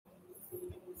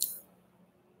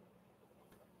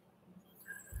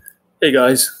Hey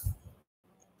guys,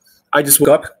 I just woke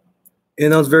up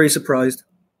and I was very surprised.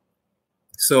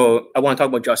 So I want to talk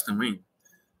about Justin Wayne.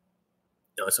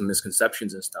 Some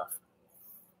misconceptions and stuff.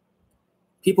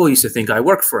 People used to think I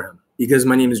work for him because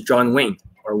my name is John Wayne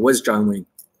or was John Wayne.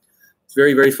 It's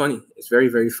very, very funny. It's very,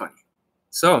 very funny.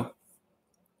 So,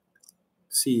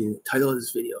 let's see the title of this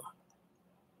video.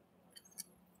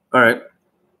 All right.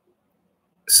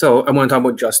 So I want to talk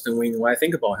about Justin Wayne and what I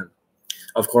think about him.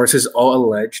 Of course, it's all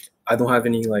alleged. I don't have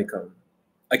any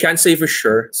I can't say for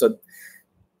sure.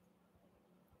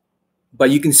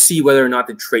 But you can see whether or not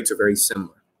the traits are very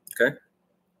similar. Okay.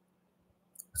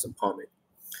 Some pomade.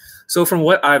 So from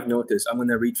what I've noticed, I'm going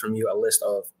to read from you a list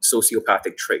of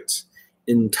sociopathic traits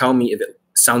and tell me if it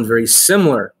sounds very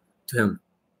similar to him.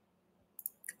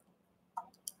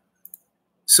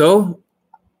 So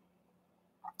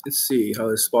let's see how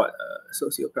to spot a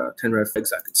sociopath. 10 red flags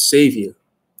that could save you.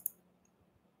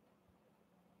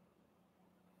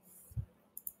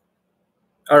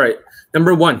 All right.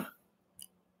 Number 1.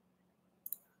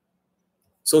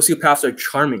 Sociopaths are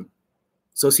charming.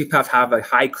 Sociopaths have a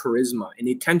high charisma and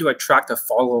they tend to attract a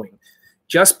following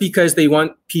just because they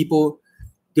want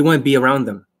to be around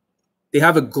them. They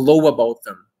have a glow about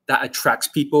them that attracts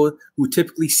people who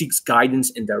typically seeks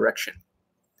guidance and direction.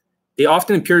 They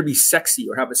often appear to be sexy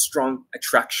or have a strong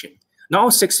attraction. Not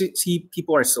all sexy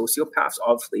people are sociopaths,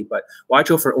 obviously, but watch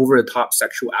out for over-the-top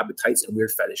sexual appetites and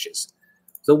weird fetishes.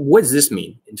 So what does this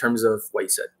mean in terms of what he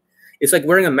said? It's like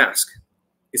wearing a mask.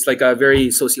 It's like a very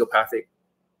sociopathic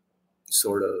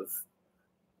sort of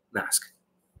mask.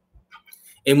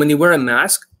 And when they wear a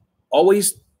mask,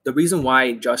 always the reason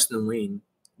why Justin Wayne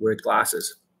wears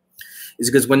glasses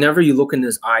is because whenever you look in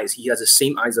his eyes, he has the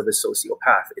same eyes of a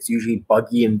sociopath. It's usually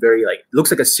buggy and very looks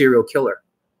like a serial killer.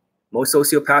 Most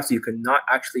sociopaths, you cannot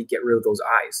actually get rid of those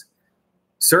eyes.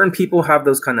 Certain people have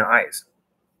those kind of eyes.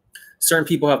 Certain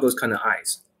people have those kind of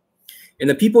eyes. And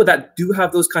the people that do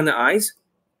have those kind of eyes,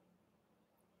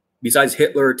 besides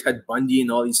Hitler, Ted Bundy,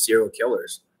 and all these serial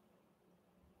killers,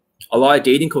 a lot of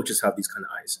dating coaches have these kind of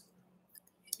eyes.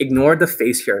 Ignore the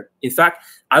face here. In fact,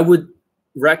 I would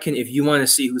reckon if you want to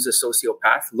see who's a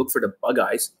sociopath, look for the bug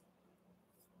eyes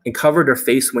and cover their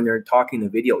face when they're talking in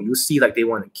the video. You'll see like they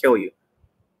want to kill you.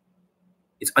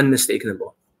 It's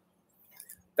unmistakable.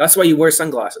 That's why you wear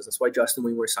sunglasses. That's why Justin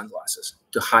Wayne wears sunglasses,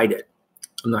 to hide it.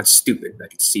 I'm not stupid. I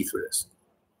can see through this.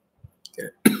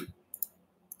 Okay.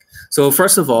 So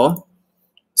first of all,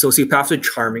 sociopaths are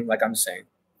charming, like I'm saying.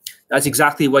 That's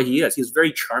exactly what he is. He's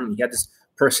very charming. He had this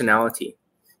personality.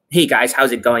 Hey guys,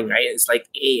 how's it going? Right? It's like,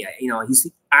 hey,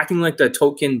 he's acting like the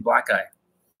token black guy,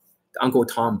 the Uncle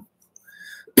Tom.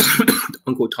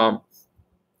 Uncle Tom.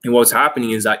 And what's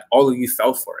happening is that all of you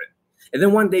fell for it. And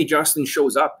then one day Justin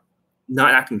shows up,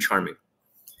 not acting charming.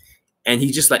 And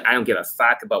he's just like, I don't give a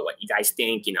fuck about what you guys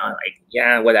think,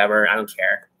 yeah, whatever, I don't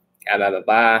care. Blah, blah, blah,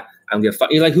 blah. I don't give a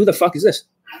fuck. You're like, who the fuck is this?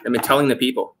 I've been telling the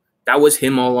people. That was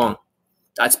him all along.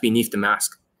 That's beneath the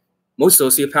mask. Most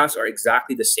sociopaths are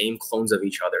exactly the same clones of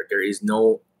each other. There is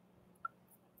no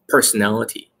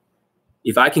personality.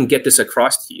 If I can get this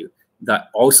across to you, that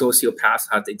all sociopaths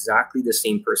have exactly the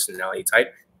same personality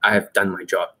type, I have done my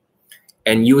job.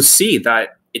 And you will see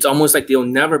that it's almost like they'll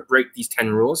never break these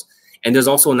 10 rules. And there's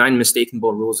also 9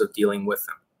 mistakable rules of dealing with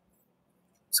them.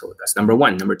 So that's number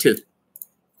 1. Number 2.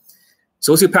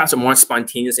 Sociopaths are more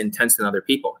spontaneous and intense than other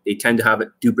people. They tend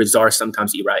to do bizarre,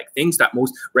 sometimes erratic things that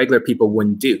most regular people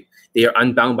wouldn't do. They are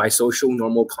unbound by social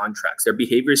normal contracts. Their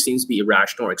behavior seems to be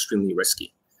irrational or extremely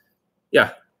risky.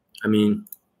 Yeah, when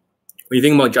you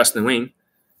think about Justin Wayne,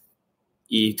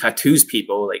 he tattoos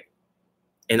people,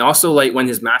 and also when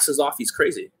his mask is off, he's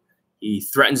crazy. He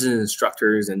threatens his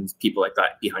instructors and people like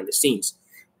that behind the scenes.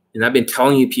 And I've been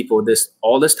telling you people this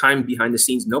all this time behind the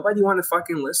scenes. Nobody wanted to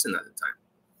fucking listen at the time.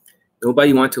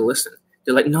 Nobody wanted to listen.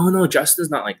 They're like, no, Justin's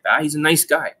not like that. He's a nice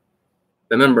guy.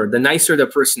 Remember, the nicer the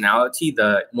personality,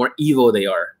 the more evil they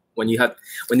are when they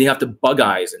have the bug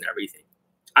eyes and everything.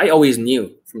 I always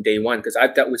knew from day one because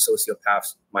I've dealt with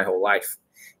sociopaths my whole life.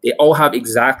 They all have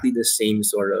exactly the same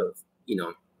sort of,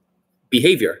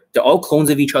 behavior. They're all clones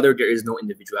of each other. There is no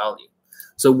individuality.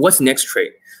 So what's next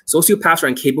trait? Sociopaths are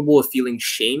incapable of feeling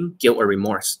shame, guilt, or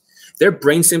remorse. Their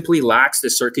brain simply lacks the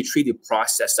circuitry to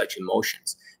process such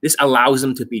emotions. This allows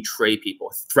them to betray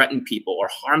people, threaten people, or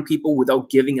harm people without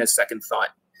giving a second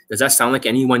thought. Does that sound like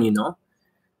anyone you know?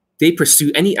 They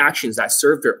pursue any actions that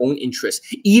serve their own interests,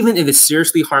 even if it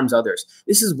seriously harms others.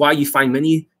 This is why you find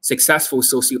many successful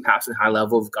sociopaths in high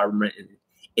level of government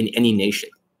in any nation.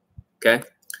 Okay?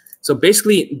 So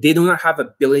basically, they do not have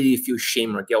ability to feel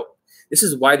shame or guilt. This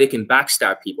is why they can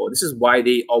backstab people. This is why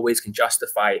they always can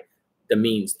justify the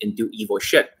means and do evil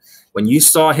shit. When you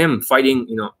saw him fighting,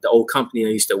 the old company I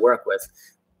used to work with,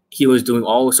 he was doing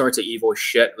all sorts of evil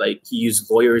shit. Like he used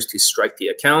lawyers to strike the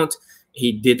account.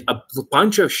 He did a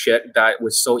bunch of shit that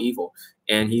was so evil,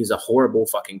 and he's a horrible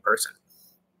fucking person.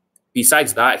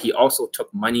 Besides that, he also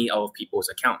took money out of people's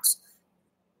accounts.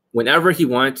 Whenever he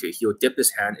wanted to, he would dip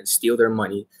his hand and steal their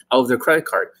money out of their credit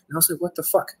card. And I was like, what the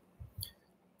fuck?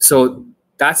 So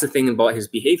that's the thing about his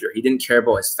behavior. He didn't care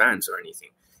about his fans or anything.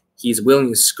 He's willing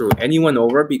to screw anyone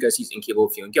over because he's incapable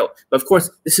of feeling guilt. But of course,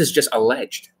 this is just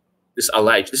alleged. This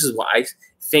is what I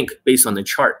think based on the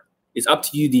chart. It's up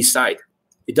to you to decide.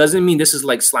 It doesn't mean this is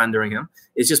like slandering him.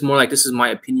 It's just more like this is my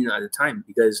opinion at the time,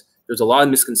 because there's a lot of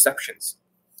misconceptions.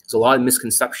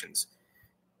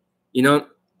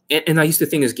 And I used to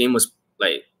think this game was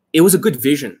like, it was a good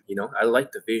vision, I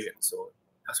like the vision. So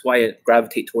that's why I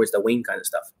gravitate towards the Wayne kind of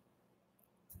stuff.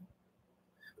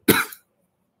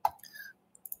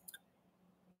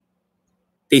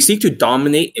 They seek to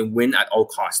dominate and win at all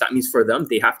costs. That means for them,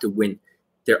 they have to win.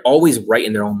 They're always right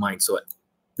in their own mind. So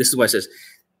this is what it says.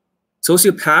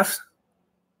 Sociopaths,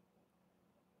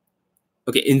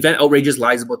 invent outrageous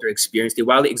lies about their experience. They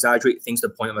wildly exaggerate things to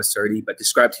the point of absurdity, but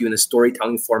describe to you in a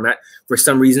storytelling format. For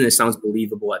some reason, it sounds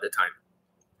believable at the time.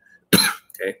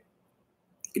 Okay?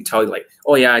 You can tell you like,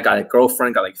 oh yeah, I got a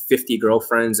girlfriend, got like 50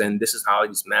 girlfriends, and this is how I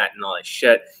just met and all that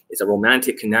shit. It's a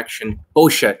romantic connection.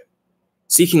 Bullshit.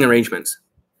 Seeking arrangements.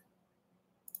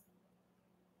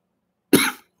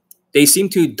 They seem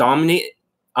to dominate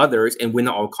others and win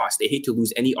at all costs. They hate to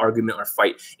lose any argument or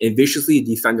fight and viciously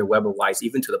defend their web of lies,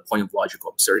 even to the point of logical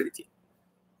absurdity.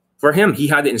 For him, he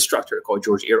had an instructor called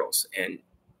George Eros, and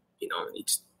he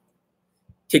just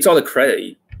takes all the credit.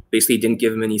 He basically didn't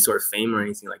give him any sort of fame or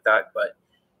anything like that.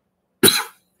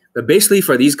 But basically,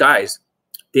 for these guys,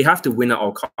 they have to win at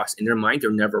all costs. In their mind,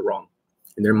 they're never wrong.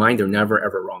 In their mind, they're never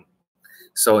ever wrong.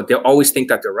 So they'll always think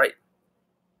that they're right.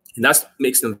 And that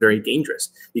makes them very dangerous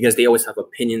because they always have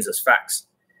opinions as facts.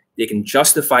 They can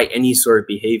justify any sort of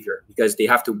behavior because they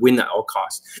have to win at all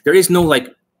costs. There is no like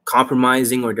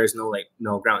compromising, or there's no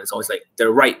no ground. It's always like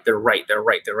they're right.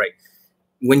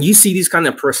 When you see these kind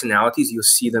of personalities, you'll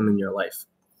see them in your life.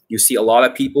 You see a lot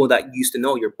of people that you used to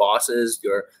know, your bosses,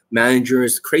 your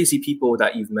managers, crazy people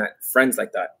that you've met, friends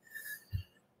like that.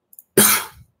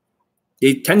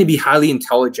 They tend to be highly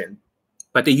intelligent,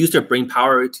 but they use their brain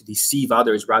power to deceive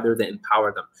others rather than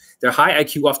empower them. Their high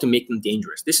IQ often make them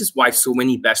dangerous. This is why so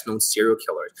many best-known serial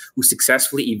killers who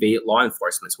successfully evade law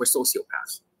enforcement were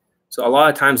sociopaths. So a lot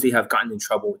of times they have gotten in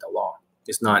trouble with the law.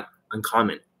 It's not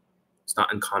uncommon.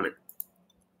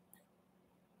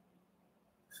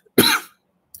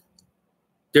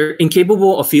 They're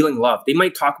incapable of feeling love. They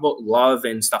might talk about love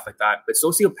and stuff like that, but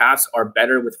sociopaths are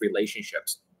better with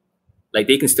relationships. Like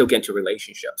they can still get into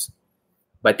relationships.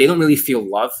 But they don't really feel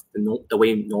love the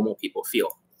way normal people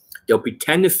feel. They'll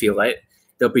pretend to feel it.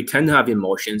 They'll pretend to have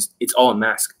emotions. It's all a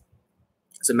mask.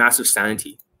 It's a massive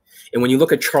sanity. And when you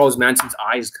look at Charles Manson's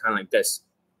eyes, kind of like this,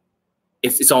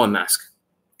 it's all a mask.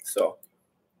 So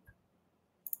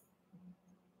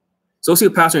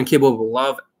sociopaths are incapable of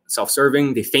love,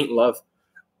 self-serving. They feign love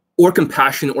or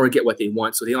compassion or get what they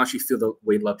want. So they don't actually feel the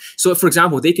way love. So for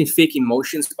example, they can fake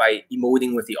emotions by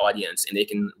emoting with the audience, and they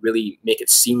can really make it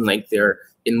seem like they're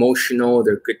emotional,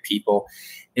 they're good people.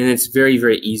 And it's very,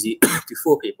 very easy to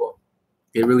fool people.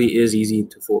 It really is easy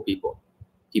to fool people.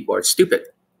 People are stupid.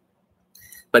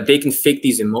 But they can fake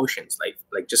these emotions.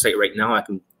 Like just like right now, I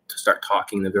can start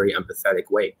talking in a very empathetic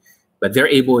way. But they're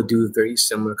able to do very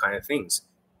similar kind of things.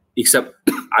 Except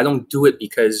I don't do it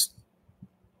because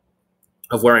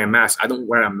of wearing a mask. I don't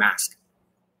wear a mask.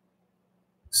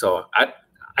 So I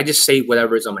just say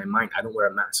whatever is on my mind. I don't wear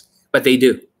a mask. But they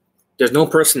do. There's no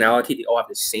personality. They all have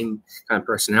the same kind of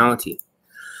personality.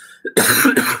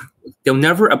 They'll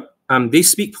never, they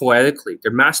speak poetically.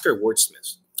 They're master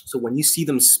wordsmiths. So when you see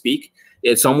them speak,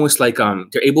 it's almost like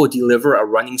they're able to deliver a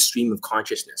running stream of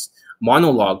consciousness.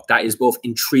 Monologue that is both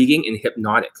intriguing and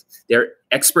hypnotic. They're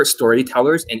expert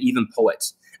storytellers and even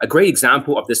poets. A great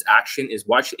example of this action is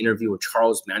watch the interview with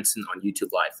Charles Manson on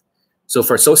YouTube Live. So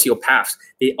for sociopaths,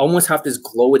 they almost have this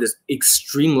glow with this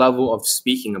extreme level of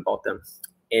speaking about them.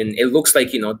 And it looks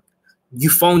like, you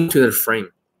fall into their frame.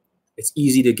 It's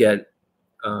easy to get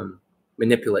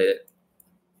manipulated.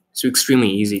 It's extremely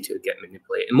easy to get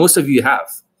manipulated. And most of you have,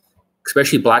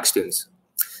 especially Black students.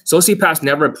 Sociopaths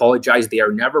never apologize. They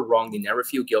are never wrong. They never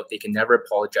feel guilt. They can never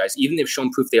apologize. Even if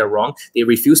shown proof they are wrong, they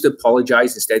refuse to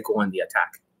apologize, instead go on the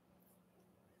attack.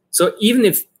 So even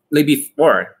if, like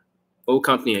before, old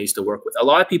company I used to work with, a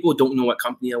lot of people don't know what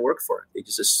company I work for. They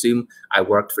just assume I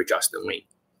worked for Justin Wayne.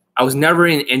 I was never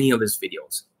in any of his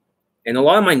videos. And a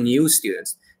lot of my new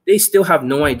students, they still have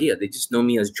no idea. They just know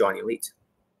me as Johnny Elite.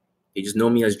 They just know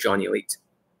me as Johnny Elite.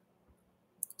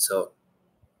 So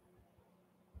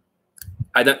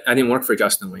I didn't work for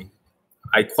Justin Wayne.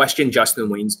 I questioned Justin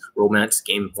Wayne's romance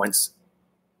game once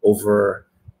over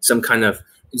some kind of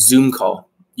Zoom call.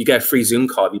 You get a free Zoom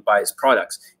call if you buy his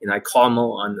products. And I call him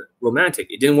on romantic.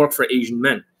 It didn't work for Asian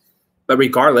men. But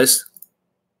regardless,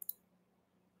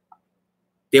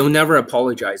 they'll never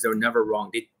apologize. They were never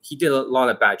wrong. He did a lot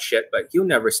of bad shit, but he'll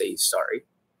never say he's sorry.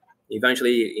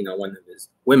 Eventually, one of his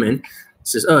women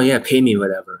says, oh yeah, pay me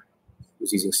whatever. He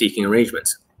was using seeking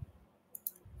arrangements.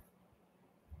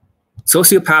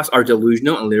 Sociopaths are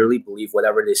delusional and literally believe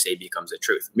whatever they say becomes the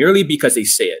truth, merely because they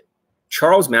say it.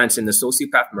 Charles Manson, the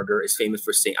sociopath murderer, is famous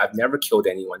for saying, I've never killed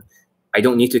anyone. I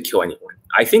don't need to kill anyone.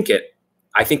 I think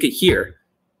it here,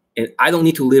 and I don't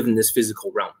need to live in this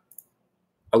physical realm.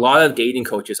 A lot of dating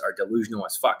coaches are delusional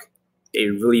as fuck. They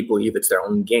really believe it's their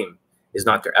own game. It's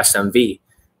not their SMV.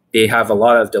 They have a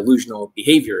lot of delusional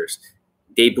behaviors.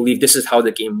 They believe this is how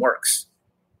the game works.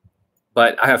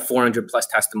 But I have 400 plus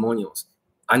testimonials,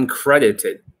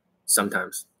 uncredited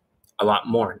sometimes, a lot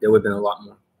more. There would have been a lot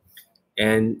more.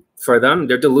 And for them,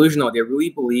 they're delusional. They really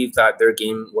believe that their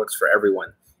game works for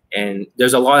everyone. And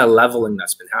there's a lot of leveling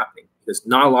that's been happening because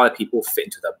not a lot of people fit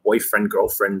into the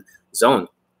boyfriend-girlfriend zone.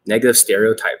 Negative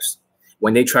stereotypes.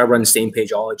 When they try to run same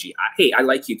pageology, hey, I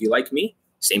like you. Do you like me?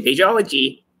 Same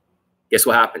pageology. Guess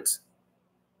what happens?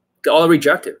 Get all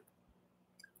rejected.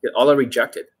 Get all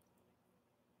rejected.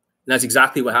 And that's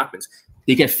exactly what happens.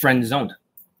 They get friend zoned.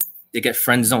 They get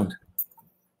friend zoned.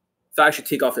 In fact, I should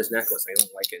take off this necklace. I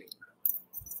don't like it anymore.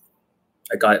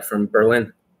 I got it from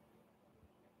Berlin.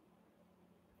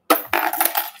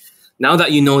 Now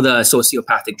that you know the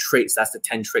sociopathic traits, that's the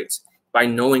 10 traits. By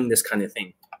knowing this kind of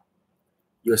thing,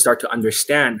 you'll start to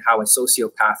understand how a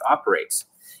sociopath operates.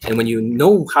 And when you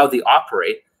know how they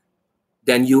operate,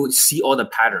 then you see all the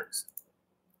patterns.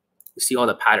 You see all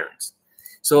the patterns.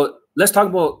 So let's talk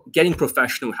about getting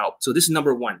professional help. So this is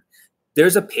number one.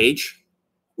 There's a page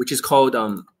which is called,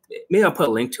 maybe I'll put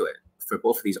a link to it for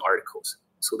both of these articles.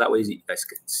 So that way you guys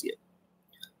can see it.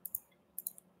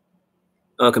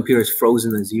 Computer is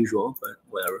frozen as usual, but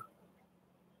whatever.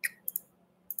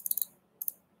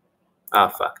 Ah,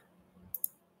 fuck.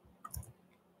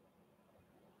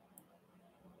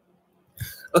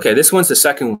 Okay, this one's the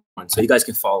second one, so you guys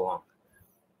can follow along.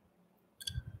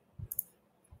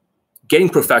 Getting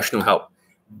professional help.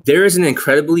 There is an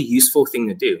incredibly useful thing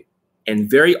to do and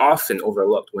very often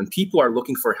overlooked when people are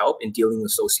looking for help in dealing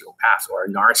with sociopaths or a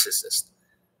narcissist.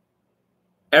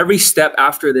 Every step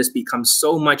after this becomes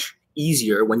so much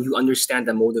easier when you understand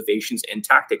the motivations and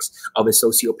tactics of a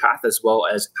sociopath as well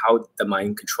as how the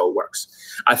mind control works.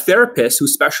 A therapist who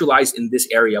specializes in this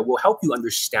area will help you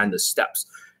understand the steps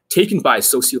taken by a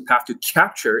sociopath to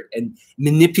capture and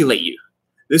manipulate you.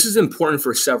 This is important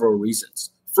for several reasons.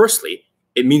 Firstly,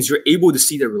 it means you're able to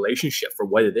see the relationship for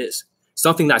what it is,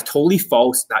 something that's totally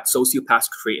false that sociopaths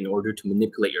create in order to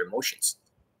manipulate your emotions.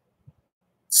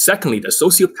 Secondly, the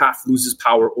sociopath loses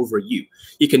power over you.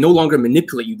 He can no longer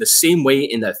manipulate you the same way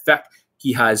in the effect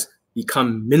he has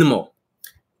become minimal.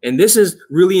 And this is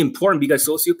really important because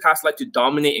sociopaths like to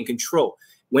dominate and control.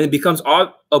 When it becomes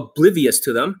oblivious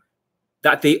to them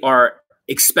that they are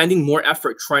expending more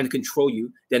effort trying to control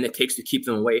you than it takes to keep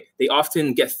them away, they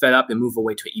often get fed up and move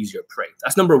away to easier prey.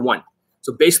 That's number one.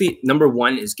 So basically, number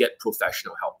one is get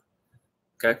professional help.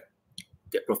 Okay?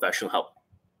 Get professional help.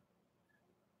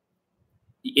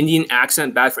 The Indian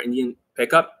accent, bad for Indian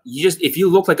pickup. If you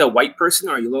look like a white person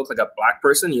or you look like a black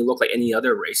person, you look like any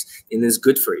other race, and it's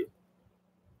good for you.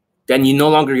 Then you no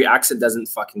longer, your accent doesn't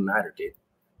fucking matter, dude.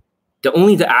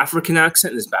 The African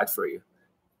accent is bad for you.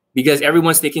 Because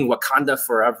everyone's thinking Wakanda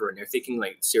forever, and they're thinking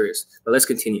like serious. But let's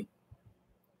continue.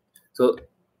 So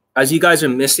as you guys are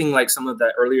missing like some of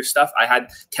the earlier stuff, I had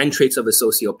 10 traits of a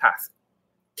sociopath.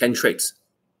 10 traits.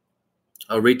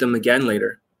 I'll read them again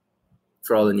later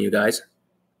for all the new guys.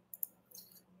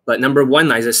 But number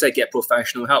one, as I said, get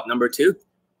professional help. Number two,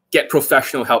 get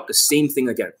professional help. The same thing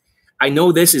again. I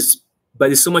know this is,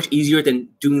 but it's so much easier than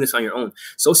doing this on your own.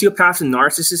 Sociopaths and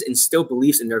narcissists instill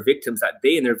beliefs in their victims that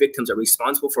they and their victims are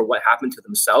responsible for what happened to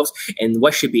themselves and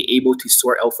what should be able to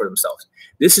sort out for themselves.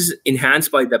 This is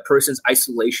enhanced by the person's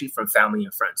isolation from family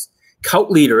and friends.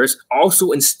 Cult leaders also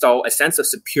install a sense of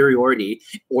superiority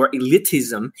or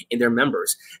elitism in their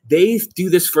members. They do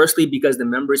this firstly because the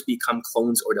members become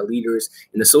clones or the leaders.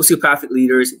 And the sociopathic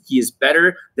leaders, he is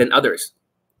better than others.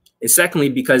 And secondly,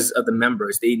 because of the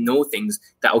members, they know things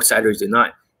that outsiders do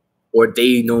not, or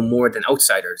they know more than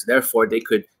outsiders. Therefore, they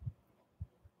could,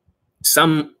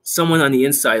 someone on the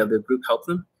inside of the group help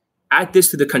them, Add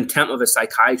this to the contempt of a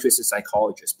psychiatrist and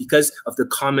psychologist because of the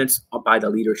comments by the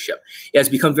leadership. It has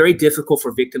become very difficult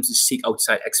for victims to seek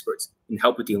outside experts and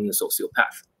help with dealing with a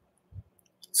sociopath.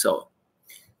 So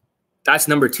that's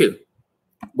number 2.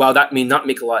 While that may not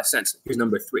make a lot of sense, here's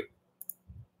number 3.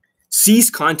 Cease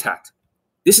contact.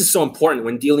 This is so important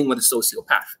when dealing with a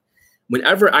sociopath.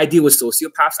 Whenever I deal with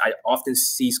sociopaths, I often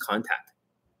cease contact.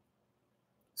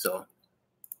 So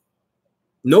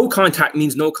no contact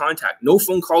means no contact. No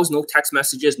phone calls, no text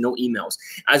messages, no emails.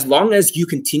 As long as you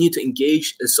continue to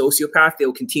engage a sociopath, they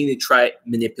will continue to try to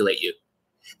manipulate you.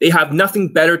 They have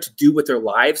nothing better to do with their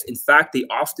lives. In fact, they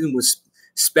often will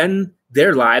spend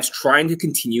their lives trying to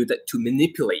continue to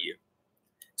manipulate you.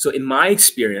 So in my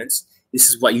experience, this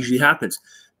is what usually happens.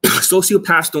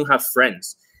 Sociopaths don't have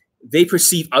friends. They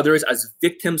perceive others as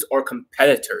victims or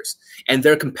competitors. And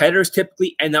their competitors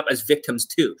typically end up as victims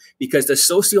too, because the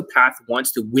sociopath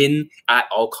wants to win at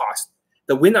all costs.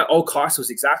 The win at all costs was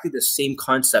exactly the same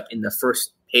concept in the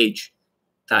first page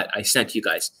that I sent you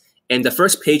guys. And the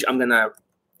first page, I'm going to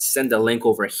send a link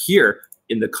over here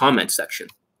in the comment section.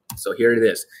 So here it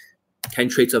is. 10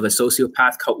 traits of a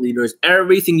sociopath, cult leaders,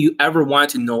 everything you ever want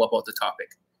to know about the topic.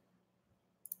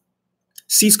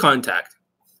 Cease contact.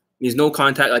 Means no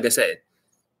contact, like I said.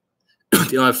 They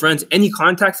don't have friends. Any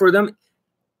contact for them,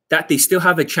 that they still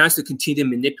have a chance to continue to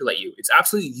manipulate you. It's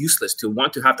absolutely useless to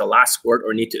want to have the last word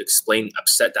or need to explain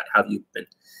upset that have you been.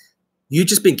 You've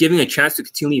just been given a chance to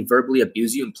continually verbally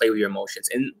abuse you and play with your emotions.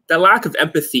 And the lack of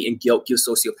empathy and guilt gives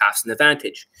sociopaths an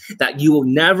advantage that you will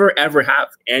never, ever have.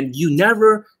 And you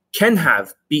never can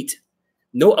have beat.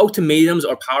 No ultimatums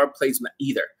or power plays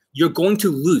either. You're going to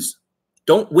lose.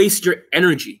 Don't waste your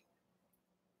energy.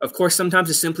 Of course, sometimes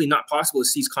it's simply not possible to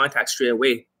cease contact straight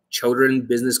away. Children,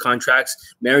 business contracts,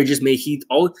 marriages may need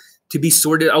all to be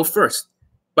sorted out first.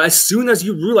 But as soon as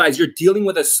you realize you're dealing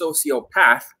with a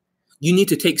sociopath, you need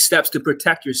to take steps to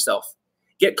protect yourself.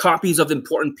 Get copies of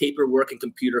important paperwork and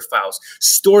computer files.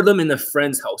 Store them in a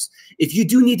friend's house. If you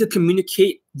do need to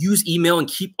communicate, use email and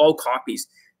keep all copies.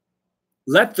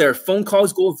 Let their phone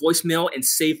calls go voicemail and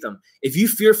save them. If you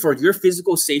fear for your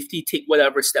physical safety, take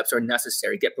whatever steps are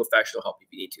necessary. Get professional help if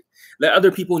you need to. Let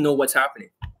other people know what's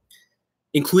happening,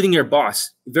 including your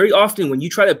boss. Very often when you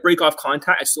try to break off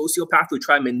contact, a sociopath will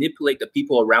try to manipulate the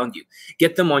people around you.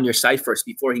 Get them on your side first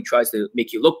before he tries to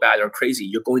make you look bad or crazy.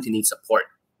 You're going to need support.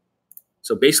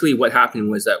 So basically what happened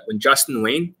was that when Justin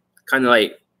Wayne, kind of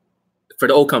like for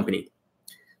the old company,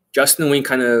 Justin Wayne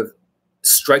kind of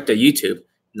striked the YouTube.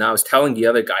 And I was telling the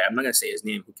other guy, I'm not going to say his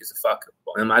name, who gives a fuck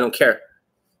about him. I don't care.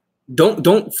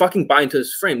 Don't fucking buy into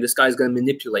his frame. This guy's going to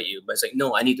manipulate you. But it's like,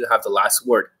 no, I need to have the last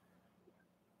word.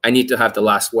 I need to have the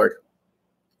last word.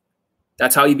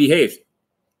 That's how he behaved.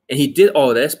 And he did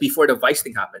all this before the Vice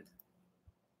thing happened.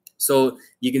 So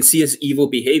you can see his evil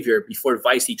behavior. Before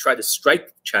Vice, he tried to strike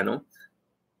the channel.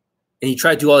 And he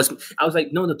tried to do all this. I was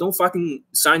like, no, don't fucking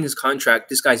sign his contract.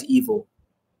 This guy's evil.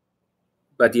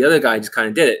 But the other guy just kind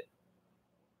of did it.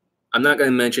 I'm not going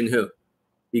to mention who,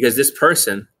 because this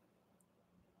person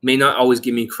may not always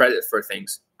give me credit for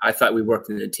things. I thought we worked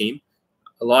in a team.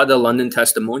 A lot of the London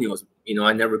testimonials,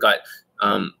 I never got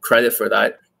credit for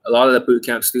that. A lot of the boot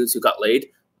camp students who got laid,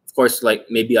 of course, like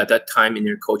maybe at that time in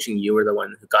your coaching, you were the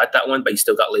one who got that one, but you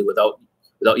still got laid without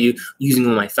you using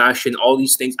my fashion, all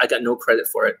these things. I got no credit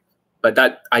for it, but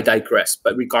that I digress.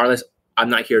 But regardless, I'm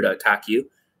not here to attack you.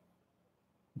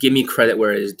 Give me credit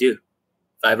where it is due.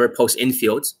 If I ever post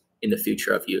infields in the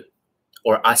future of you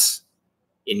or us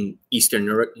in Eastern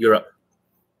Europe,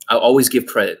 I'll always give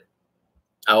credit.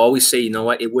 I'll always say, you know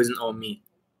what, it wasn't all me.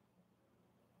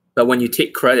 But when you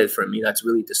take credit from me, that's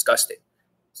really disgusting.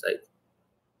 It's like,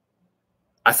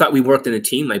 I thought we worked in a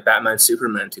team like Batman,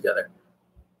 Superman together.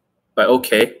 But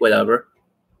okay, whatever.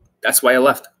 That's why I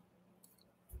left.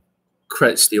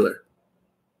 Credit stealer.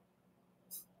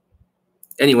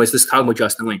 Anyways, let's talk about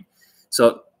Justin Wayne.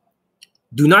 So,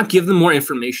 do not give them more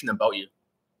information about you.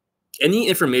 Any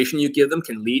information you give them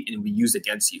can lead and be used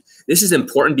against you. This is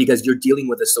important because you're dealing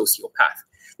with a sociopath.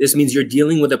 This means you're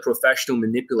dealing with a professional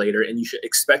manipulator, and you should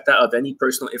expect that of any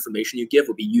personal information you give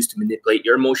will be used to manipulate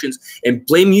your emotions and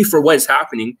blame you for what is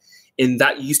happening, and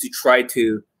that used to try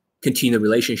to continue the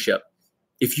relationship.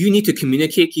 If you need to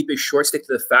communicate, keep it short, stick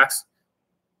to the facts,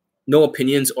 no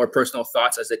opinions or personal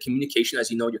thoughts, as the communication,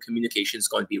 as you know, your communication is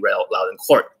going to be read out loud in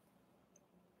court.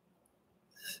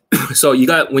 So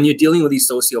when you're dealing with these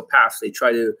sociopaths, they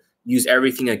try to use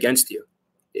everything against you.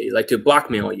 They like to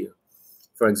blackmail you.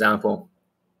 For example,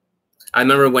 I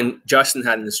remember when Justin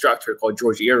had an instructor called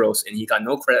George Eros, and he got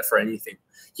no credit for anything.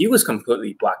 He was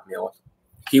completely blackmailed.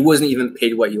 He wasn't even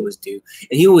paid what he was due.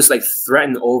 And he was like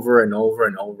threatened over and over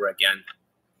and over again.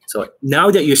 So now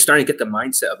that you're starting to get the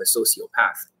mindset of a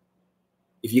sociopath,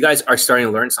 if you guys are starting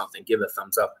to learn something, give it a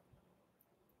thumbs up.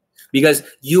 Because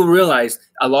you realize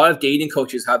a lot of dating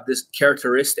coaches have this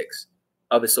characteristics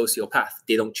of a sociopath.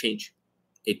 They don't change.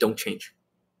 They don't change.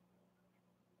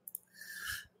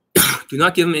 Do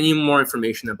not give them any more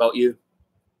information about you.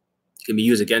 It can be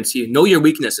used against you. Know your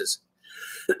weaknesses.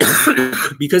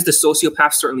 Because the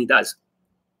sociopath certainly does.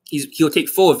 He'll take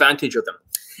full advantage of them.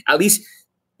 At least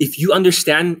if you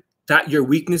understand that your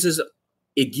weaknesses,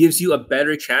 it gives you a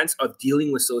better chance of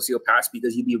dealing with sociopaths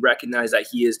because you'll be recognized that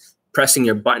he is pressing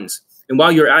your buttons. And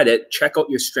while you're at it, check out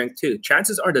your strength too.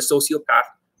 Chances are the sociopath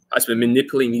has been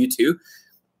manipulating you too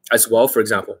as well. For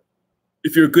example,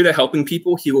 if you're good at helping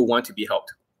people, he will want to be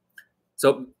helped.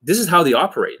 So this is how they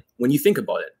operate when you think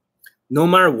about it. No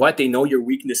matter what, they know your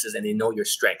weaknesses and they know your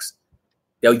strengths.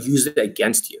 They'll use it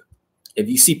against you. If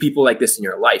you see people like this in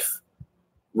your life,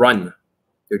 run.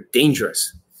 They're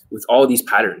dangerous with all these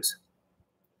patterns.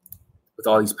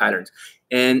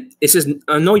 And it says,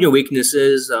 know your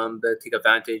weaknesses, that take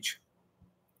advantage.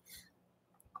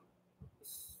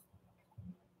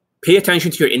 Pay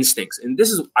attention to your instincts. And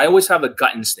I always have a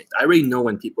gut instinct. I already know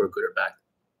when people are good or bad.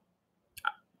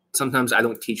 Sometimes I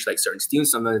don't teach like certain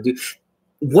students, sometimes I do.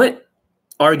 What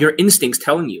are your instincts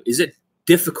telling you? Is it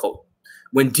difficult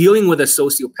when dealing with a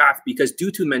sociopath because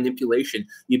due to manipulation,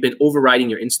 you've been overriding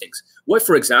your instincts? What,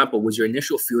 for example, was your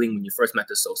initial feeling when you first met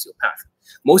the sociopath?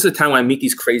 Most of the time when I meet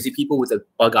these crazy people with a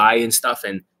bug eye and stuff,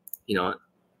 and,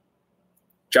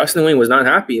 Justin Wayne was not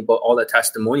happy about all the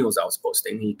testimonials I was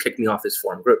posting. He kicked me off his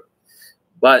forum group.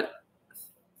 But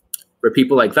for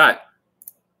people like that,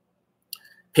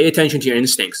 pay attention to your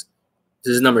instincts.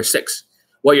 This is number 6.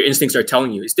 What your instincts are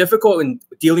telling you. It's difficult in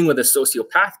dealing with a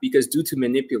sociopath because due to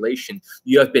manipulation,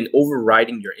 you have been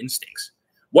overriding your instincts.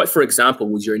 What, for example,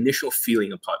 was your initial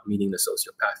feeling upon meeting the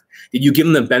sociopath? Did you give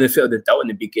them the benefit of the doubt in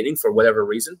the beginning for whatever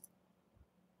reason?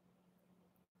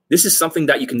 This is something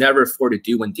that you can never afford to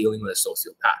do when dealing with a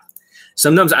sociopath.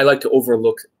 Sometimes I like to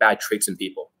overlook bad traits in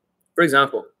people. For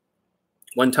example,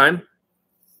 one time,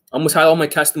 I almost had all my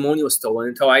testimonials stolen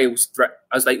until I was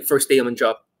like, first day on the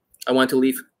job, I wanted to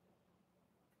leave.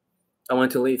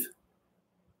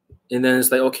 And then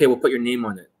it's like, okay, we'll put your name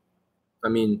on it.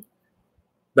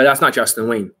 But that's not Justin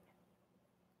Wayne.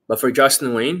 But for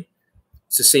Justin Wayne,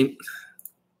 it's the same.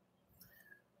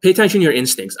 Pay attention to your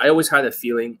instincts. I always had a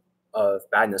feeling of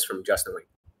badness from Justin Wayne.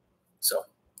 So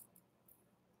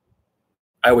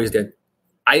I always did.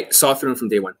 I saw through him from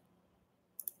day one.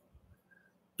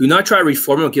 Do not try to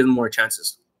reform him or give them more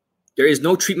chances. There is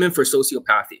no treatment for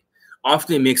sociopathy.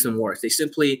 Often it makes them worse. They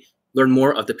simply learn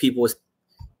more of the people's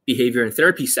behavior in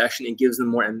therapy session and gives them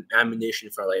more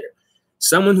ammunition for later.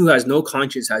 Someone who has no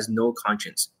conscience has no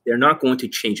conscience. They're not going to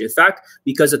change. In fact,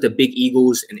 because of the big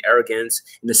egos and arrogance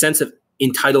and the sense of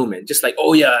entitlement, just like,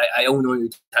 oh yeah, I own all your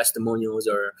testimonials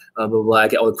or blah, blah, blah, I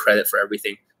get all the credit for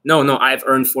everything. No, I've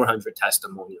earned 400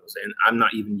 testimonials and I'm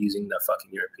not even using the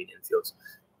fucking European fields.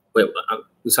 Wait,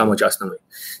 who's talking about Justin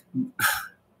Wayne?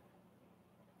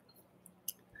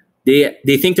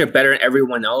 They think they're better than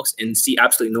everyone else and see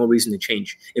absolutely no reason to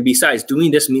change. And besides, doing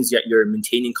this means that you're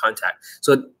maintaining contact.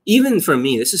 So even for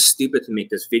me, this is stupid to make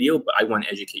this video, but I want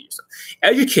to educate yourself.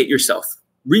 Educate yourself.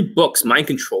 Read books, mind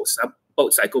control,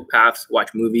 about psychopaths, watch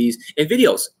movies and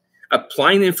videos.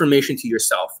 Applying the information to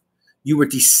yourself. You were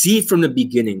deceived from the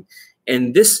beginning.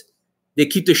 And they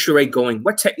keep the charade going.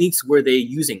 What techniques were they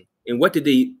using? And why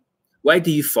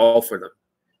do you fall for them?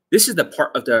 This is the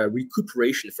part of the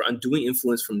recuperation for undoing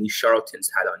influence from these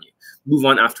charlatans had on you. Move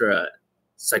on after a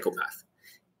psychopath.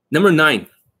 Number 9,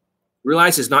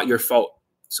 realize it's not your fault.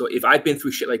 So if I've been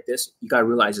through shit like this, you got to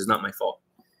realize it's not my fault.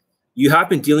 You have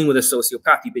been dealing with a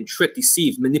sociopath. You've been tricked,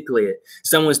 deceived, manipulated.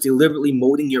 Someone's deliberately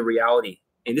molding your reality.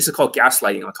 And this is called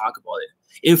gaslighting. I'll talk about it.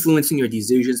 Influencing your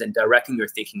decisions and directing your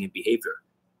thinking and behavior.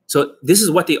 So this is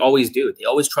what they always do. They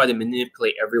always try to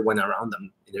manipulate everyone around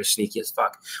them. They're sneaky as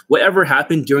fuck. Whatever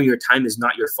happened during your time is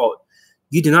not your fault.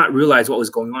 You did not realize what was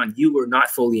going on. You were not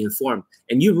fully informed.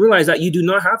 And you realize that you do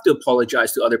not have to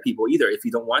apologize to other people either if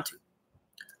you don't want to.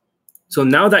 So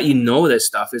now that you know this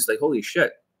stuff, it's like, holy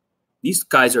shit, these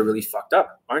guys are really fucked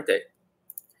up, aren't they?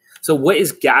 So what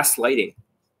is gaslighting?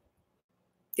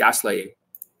 Gaslighting.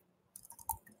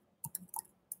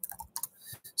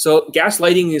 So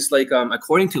gaslighting is like,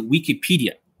 according to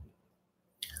Wikipedia,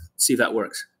 let's see if that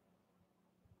works.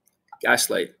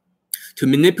 Gaslight. To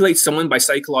manipulate someone by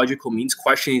psychological means,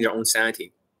 questioning their own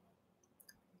sanity.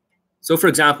 So for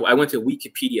example, I went to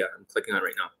Wikipedia. I'm clicking on it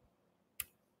right now.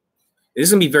 This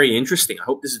is going to be very interesting. I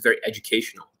hope this is very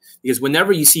educational. Because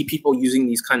whenever you see people using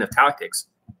these kind of tactics,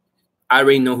 I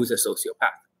already know who's a sociopath.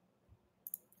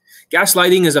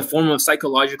 Gaslighting is a form of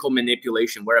psychological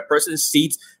manipulation where a person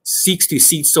seeks to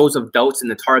seed sows of doubts in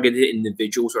the targeted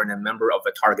individuals or in a member of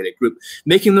a targeted group,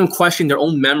 making them question their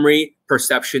own memory,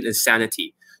 perception, and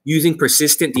sanity, using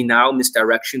persistent denial,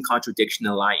 misdirection, contradiction,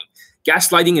 and lying.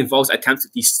 Gaslighting involves attempts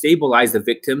to destabilize the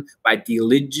victim by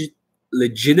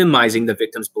legitimizing the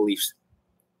victim's beliefs.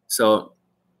 So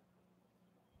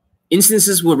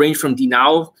instances will range from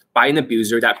denial by an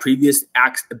abuser that previous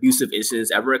abusive incidents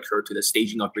ever occurred to the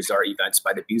staging of bizarre events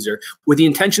by the abuser with the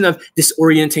intention of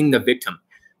disorienting the victim.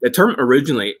 The term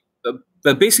originally,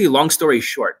 but basically, long story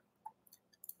short,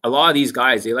 a lot of these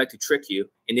guys, they like to trick you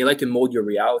and they like to mold your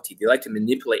reality. They like to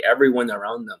manipulate everyone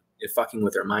around them and fucking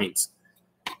with their minds.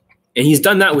 And he's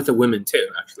done that with the women too,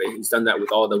 actually. He's done that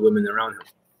with all the women around him.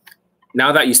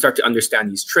 Now that you start to understand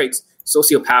these traits,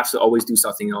 sociopaths will always do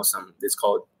something else. It's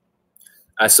called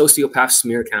a sociopath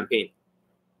smear campaign.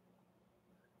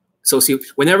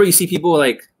 Whenever you see people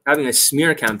like having a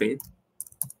smear campaign,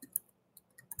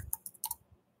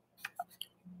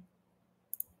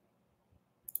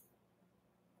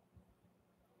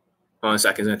 hold on a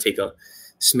second, I'm going to take a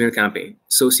smear campaign.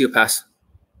 Sociopath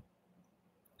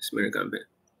smear campaign.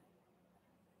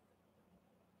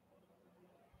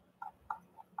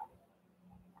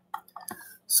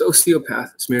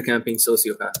 Sociopath smear campaign,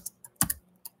 sociopath.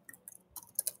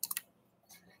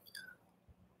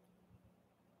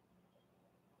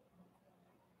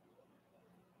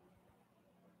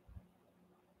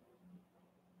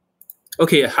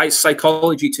 Okay,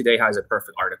 Psychology Today has a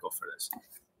perfect article for this.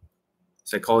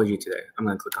 Psychology Today. I'm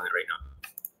going to click on it right now.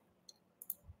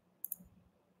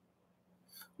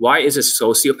 Why is a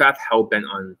sociopath hell-bent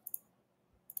on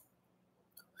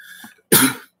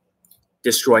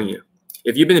destroying you?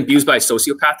 If you've been abused by a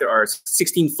sociopath, there are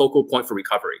 16 focal points for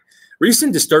recovery.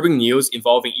 Recent disturbing news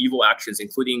involving evil actions,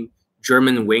 including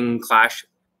German wing clash,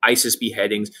 ISIS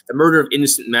beheadings, the murder of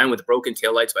innocent man with broken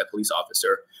taillights by a police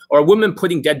officer, or a woman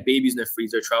putting dead babies in the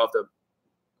freezer, trial of the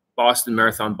Boston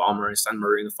Marathon bomber and son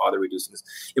murdering the father, reducing this.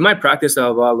 In my practice, I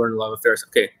learned a lot of affairs.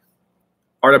 Okay.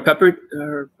 Are the pepper,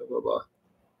 blah, blah, blah.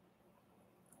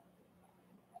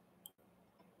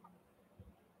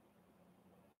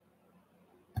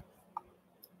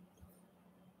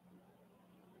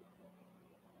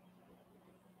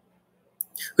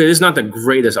 Okay, this is not the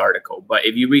greatest article, but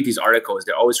if you read these articles,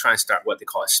 they're always trying to start what they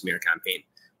call a smear campaign.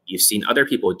 You've seen other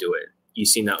people do it. You've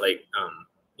seen that, like,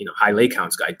 High Lay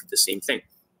Counts guy did the same thing.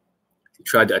 He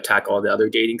tried to attack all the other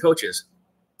dating coaches.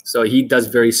 So he does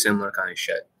very similar kind of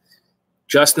shit.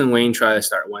 Justin Wayne tried to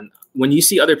start one. When you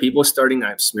see other people starting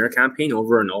a smear campaign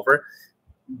over and over,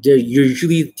 they're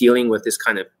usually dealing with this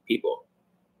kind of people.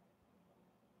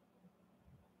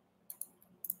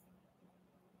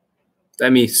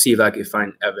 Let me see if I can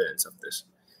find evidence of this.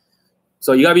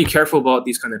 So you gotta be careful about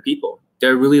these kind of people.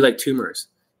 They're really like tumors.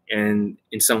 And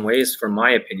in some ways, from my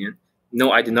opinion,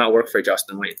 no, I did not work for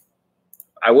Justin Wayne.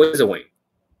 I was a Wayne.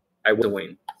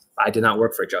 I did not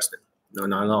work for Justin. No,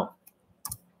 not at all.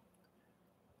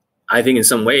 I think in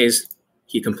some ways,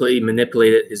 he completely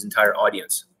manipulated his entire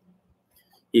audience.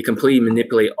 He completely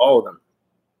manipulated all of them.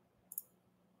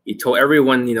 He told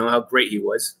everyone, how great he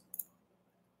was.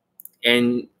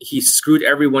 And he screwed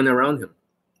everyone around him.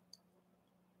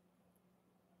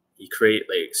 He created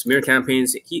like smear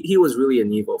campaigns. He was really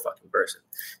an evil fucking person.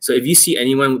 So if you see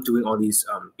anyone doing all these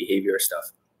behavior stuff,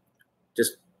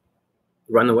 just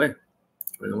run away.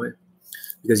 Run away.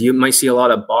 Because you might see a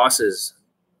lot of bosses,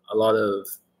 a lot of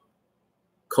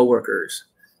coworkers,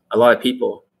 a lot of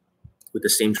people with the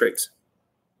same traits.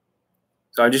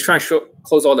 So I'm just trying to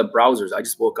close all the browsers. I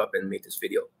just woke up and made this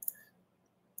video.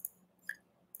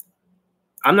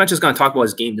 I'm not just going to talk about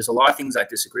his game. There's a lot of things I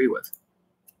disagree with.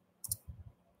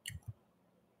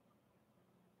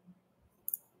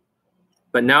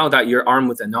 But now that you're armed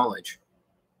with the knowledge,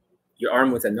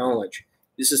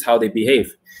 this is how they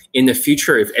behave. In the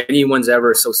future, if anyone's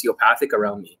ever sociopathic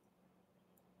around me,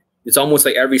 it's almost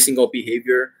like every single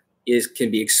behavior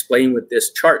can be explained with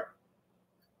this chart.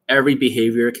 Every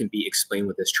behavior can be explained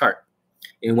with this chart.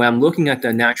 And when I'm looking at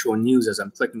the natural news as I'm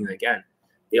clicking it again,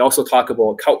 they also talk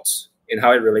about cults and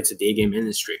how it relates to day game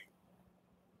industry.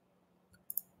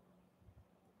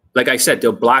 Like I said,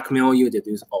 they'll blackmail you. They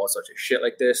do all sorts of shit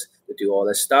like this. They do all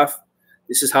this stuff.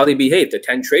 This is how they behave. The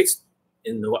 10 traits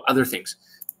and the other things.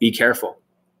 Be careful.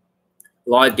 A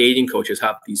lot of dating coaches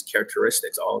have these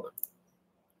characteristics, all of them.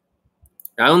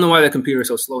 I don't know why the computer is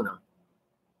so slow now.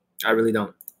 I really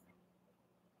don't.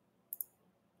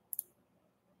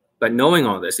 But knowing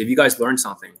all this, if you guys learn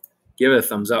something, give it a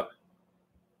thumbs up.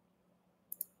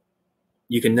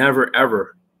 You can never,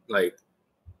 ever,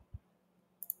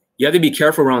 you have to be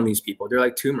careful around these people. They're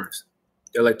like tumors.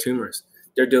 They're like tumors.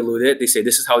 They're deluded. They say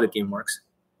this is how the game works.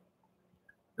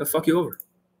 They'll fuck you over.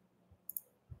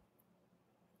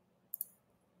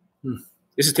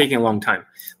 This is taking a long time,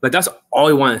 but that's all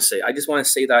I want to say. I just want to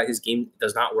say that his game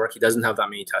does not work. He doesn't have that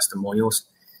many testimonials.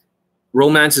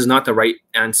 Romance is not the right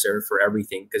answer for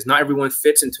everything because not everyone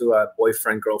fits into a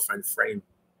boyfriend-girlfriend frame.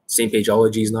 Same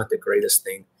pageology is not the greatest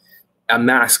thing. A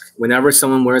mask, whenever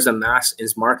someone wears a mask and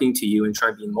is marketing to you and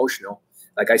trying to be emotional,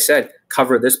 like I said,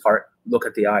 cover this part, look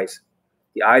at the eyes.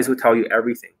 The eyes will tell you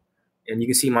everything. And you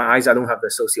can see my eyes, I don't have the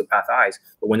sociopath eyes,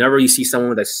 but whenever you see someone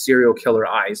with a serial killer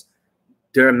eyes,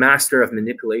 they're a master of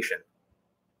manipulation.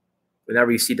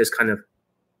 Whenever you see this kind of,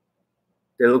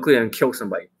 they look like and kill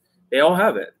somebody. They all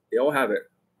have it. They all have it.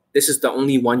 This is the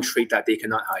only one trait that they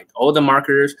cannot hide. All the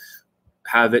marketers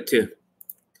have it too.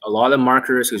 A lot of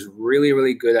marketers who's really,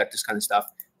 really good at this kind of stuff,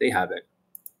 they have it.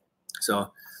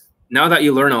 So now that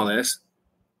you learn all this,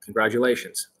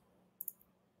 congratulations.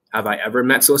 Have I ever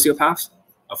met sociopaths?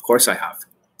 Of course I have.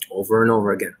 Over and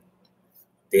over again.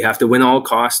 They have to win at all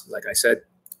costs. Like I said,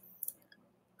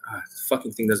 this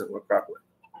fucking thing doesn't work properly.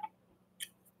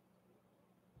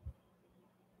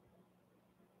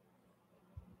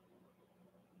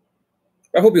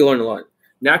 I hope you learned a lot.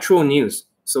 Natural news,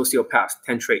 sociopaths,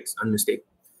 10 traits, unmistakable.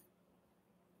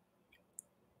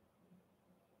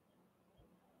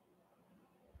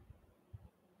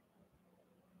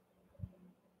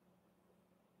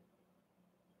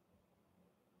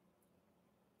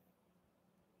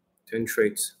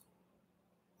 Traits.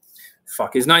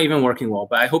 Fuck, it's not even working well,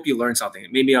 but I hope you learned something.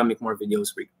 Maybe I'll make more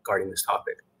videos regarding this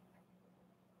topic.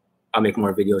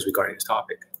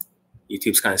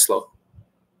 YouTube's kind of slow.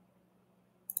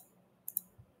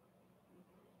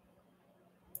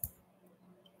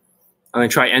 I'm going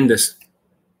to try end this.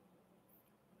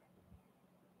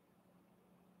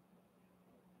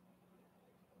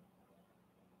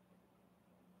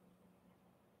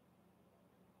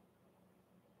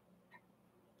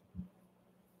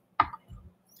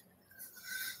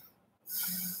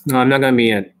 No, I'm not going to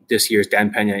be at this year's Dan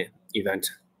Pena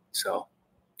event, so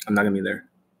I'm not going to be there.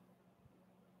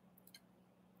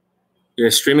 You're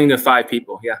streaming to 5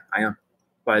 people. Yeah, I am.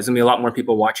 But there's going to be a lot more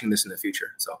people watching this in the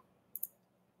future, so.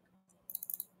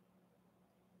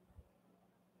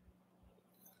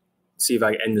 See if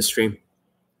I can end the stream.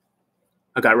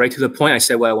 I got right to the point. I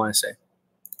said what I want to say.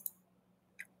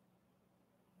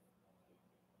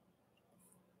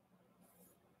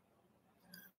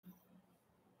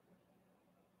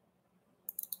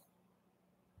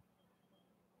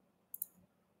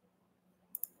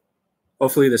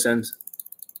 Hopefully this ends.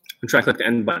 I'm trying to click the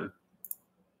end button.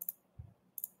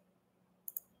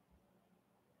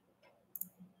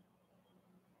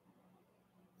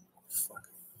 Fuck.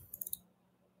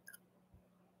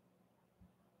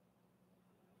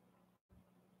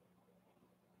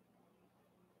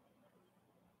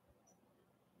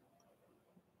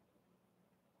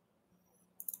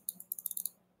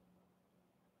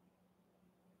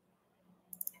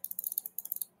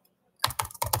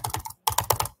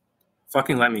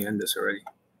 Fucking let me end this already.